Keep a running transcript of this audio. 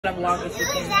I'm vlogging this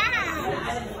weekend.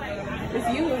 It's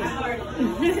you.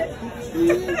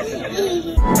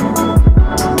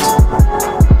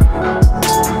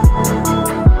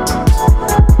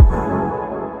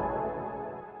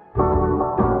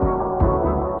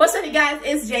 What's up, you guys?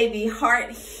 It's JB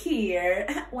Hart here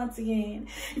once again.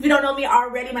 If you don't know me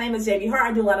already, my name is JB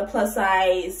Hart. I do a lot of plus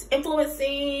size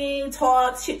influencing,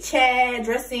 talk, chit chat,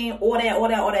 dressing, all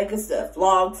that good stuff.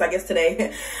 Vlogs, I guess,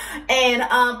 today, and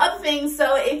other things.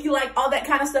 So if you like all that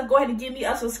kind of stuff, go ahead and give me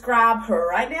a subscribe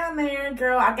right down there,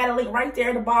 girl. I got a link right there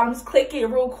at the bottom. Just click it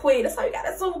real quick. That's all you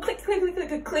gotta do.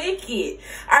 Click it.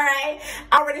 All right.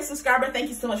 Already a subscriber. Thank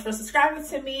you so much for subscribing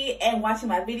to me and watching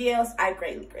my videos. I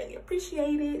greatly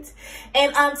appreciate it.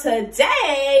 And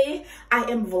today I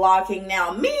am vlogging.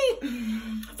 Now,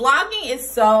 vlogging is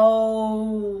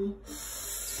so,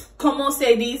 como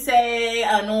se dice,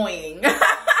 annoying.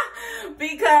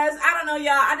 Because I don't know,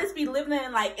 y'all, I just be living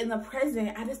in the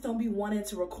present. I just don't be wanting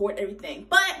to record everything.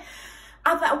 But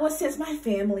I thought, well, since my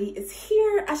family is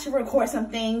here, I should record some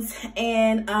things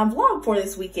and vlog for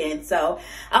this weekend. So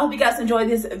I hope you guys enjoy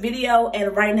this video.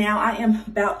 And right now I am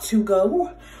about to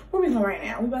go. Where are we going right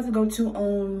now? We're about to go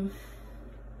to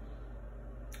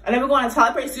and then we're going to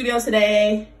Tyler Perry Studios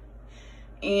today,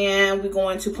 and we're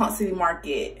going to Ponce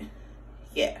Market.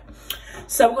 Yeah,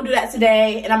 so we're gonna do that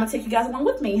today, and I'm gonna take you guys along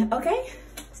with me. Okay,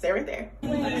 stay right there.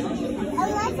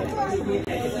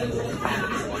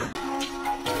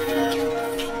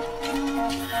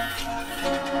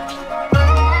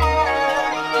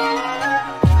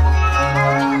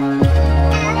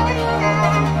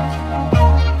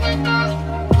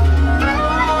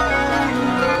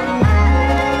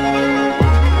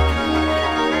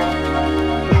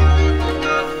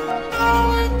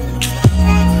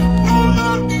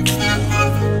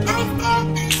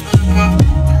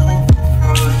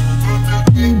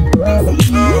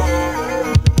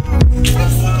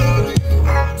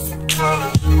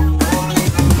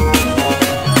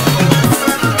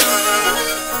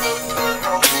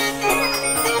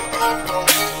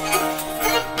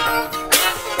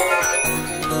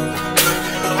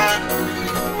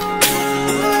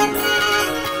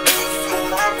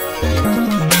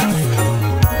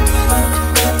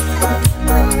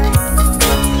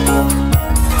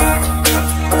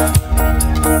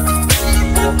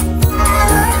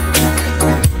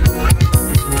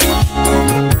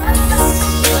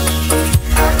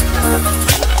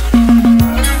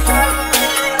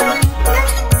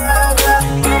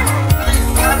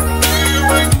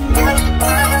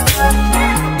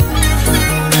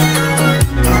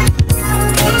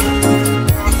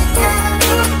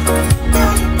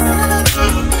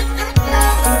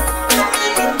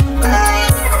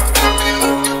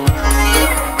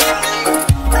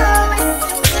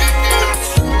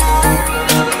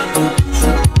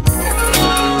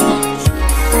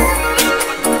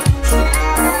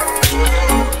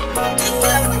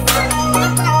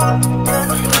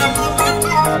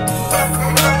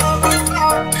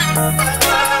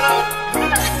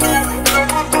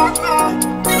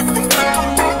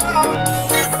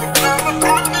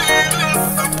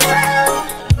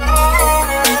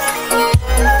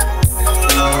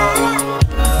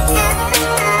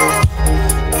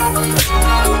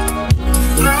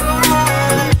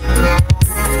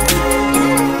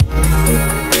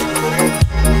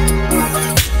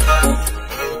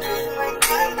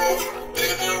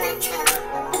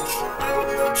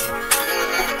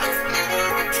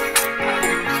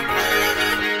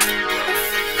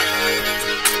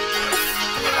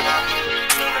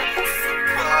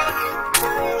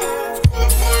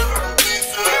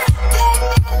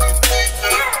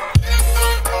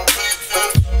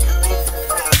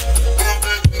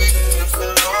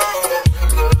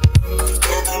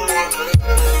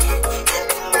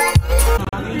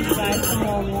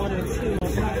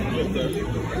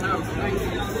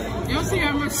 You don't see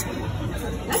how much?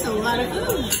 That's a lot of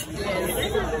food.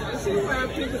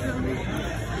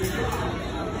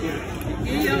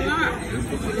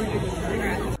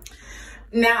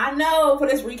 Now, I know for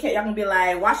this recap, y'all gonna be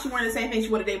like, why she wearing the same thing she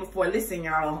wore the day before? Listen,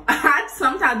 y'all, I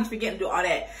sometimes be forgetting to do all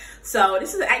that. So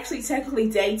this is actually technically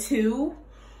day 2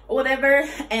 or whatever.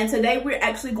 And today we're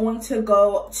actually going to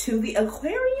go to the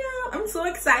aquarium. I'm so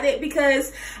excited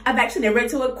because I've actually never been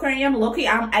to an aquarium. Low-key,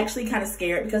 I'm actually kind of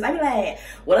scared because I be like,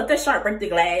 what if the shark break the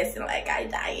glass and like I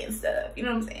die and stuff? You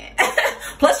know what I'm saying?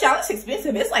 Plus, y'all, it's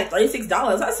expensive. It's like $36.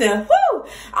 I said, whoo,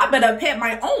 I better pet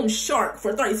my own shark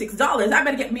for $36. I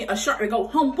better get me a shark to go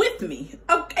home with me.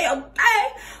 Okay.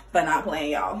 But not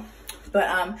playing, y'all.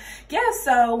 But yeah,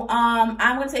 so I'm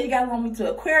gonna take you guys along with me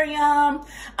to Aquarium.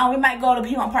 We might go to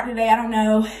Piedmont Park today, I don't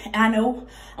know. And I know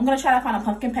I'm gonna try to find a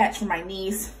pumpkin patch for my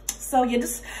niece. So yeah,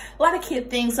 just a lot of kid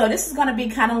things. So this is gonna be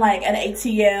kind of like an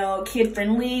ATL kid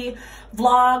friendly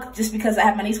vlog, just because I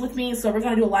have my niece with me. So we're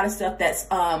gonna do a lot of stuff that's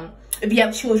if you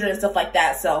have children and stuff like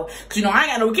that. So, cause you know I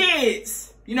ain't got no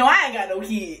kids. You know I ain't got no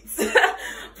kids.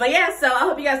 But yeah, so I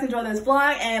hope you guys enjoy this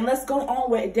vlog, and let's go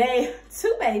on with day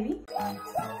 2, baby.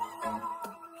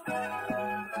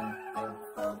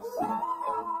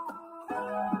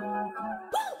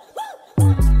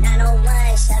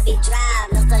 Chevy drive,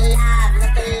 look alive,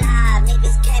 look alive.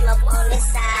 Niggas came up on this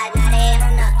side, now they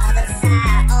on the other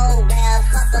side. Oh well,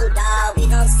 fuck them, dawg. We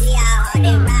gon' see how hard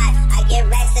they ride. I get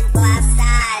racks to go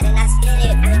outside, and I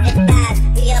spit it with the thighs.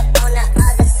 We up on the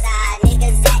other side,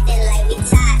 niggas acting like we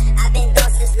tied. I've been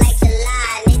gone since like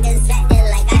July, niggas acting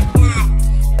like I died.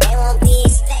 They won't be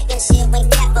expecting shit when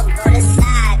Kappa go to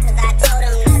slide, cause I told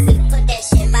them not to put that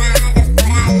shit behind us, but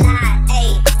I lied. Hey,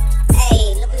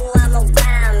 hey, look who I'm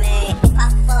around, man. If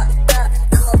I fucked up,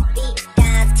 I'ma be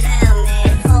downtown,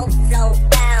 man. Whole flow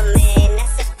down, man.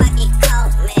 That's if I get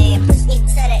caught, man. Push me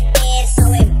to the edge, so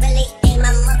it really ain't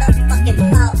my motherfucking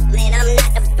fault, man. I'm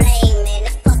not to blame, man.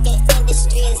 The fucking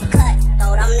industry is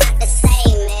cutthroat. I'm not the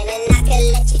same, man. And I can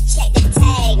let you check the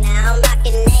tag. Now I'm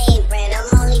rocking name brand. I'm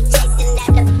only chasing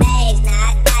at the bags. Now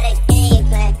I got a game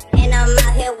plan, and I'm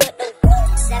out here with the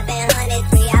 700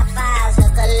 3i5s.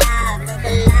 Look alive, look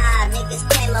alive. Niggas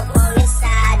came up on this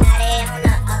side, now they on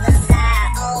the other side.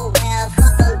 Oh well,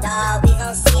 fuck them, dawg. We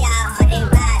gon' see how hard they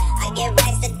ride. I get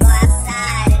racks to go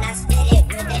outside, and I spit it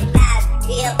with the thighs.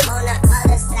 We up on the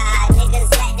other side,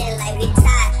 niggas acting like we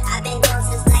tied. I've been gone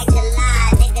since like July,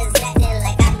 niggas acting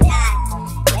like I died.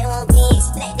 They won't be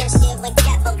expecting shit when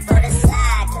Kappa go to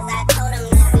slide, cause I told them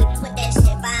not to put that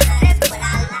shit behind us, but I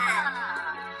lied.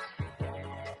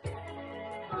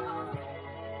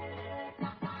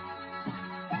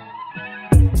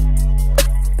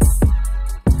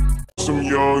 Some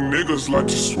young niggas like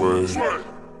to sway.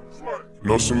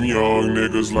 Know some young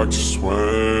niggas like to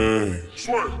swing.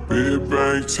 Big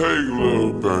bang, take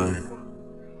little bang.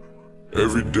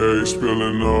 Every day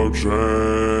spilling no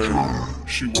drain.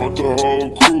 She want the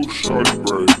whole crew, shorty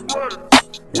break.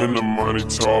 When the money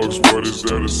talks, what is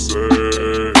there to say?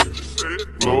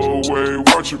 Blow away,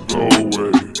 watch it blow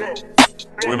away.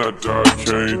 When I die,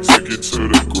 can't take it to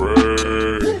the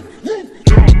grave.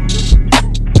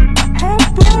 How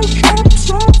about drop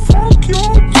top, fuck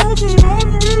your cousin, I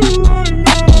need it right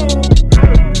now.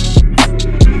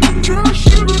 Cash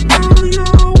in the area,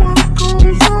 when it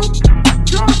goes up,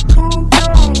 just calm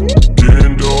down.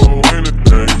 Getting dough,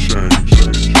 anything change.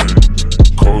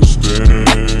 Coasting,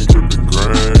 gripping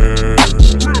grand.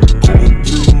 Going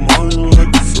through money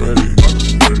like a Freddy.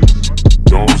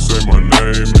 Don't say my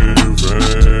name in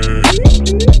vain.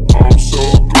 I'm so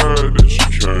glad that you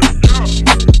came.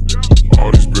 All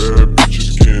these bad bitches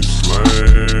getting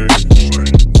slain.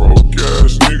 Broke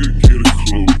ass nigga, get a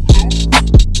clue.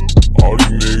 All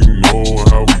these niggas know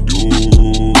how we do.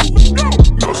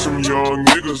 Know some young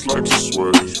niggas like to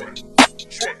sway.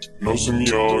 Know some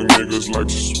young niggas like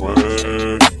to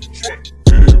swing.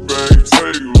 Big bang,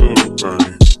 take little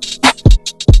bang.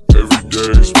 Every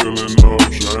day spilling no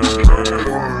drain.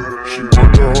 She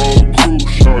want the whole crew,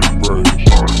 shorty break.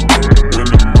 When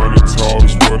the money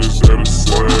talks, what is there to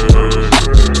say?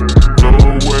 Blow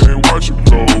away, watch it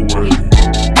blow away.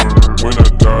 When I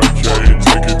die, can't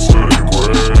take it to the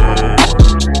grave.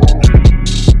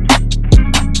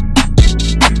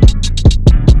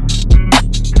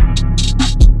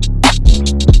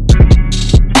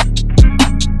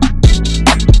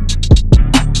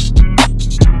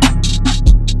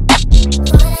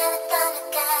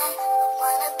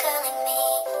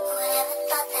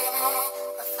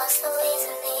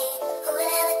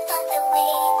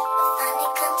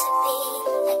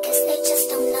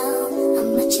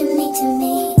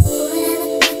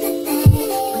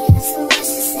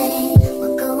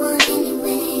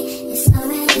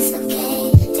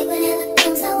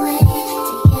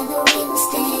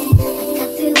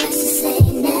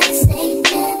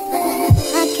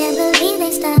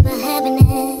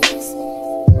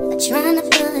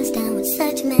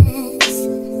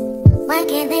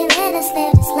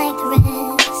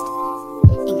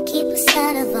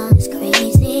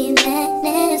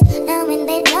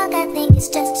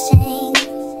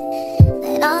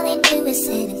 All they do is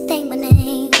sit and think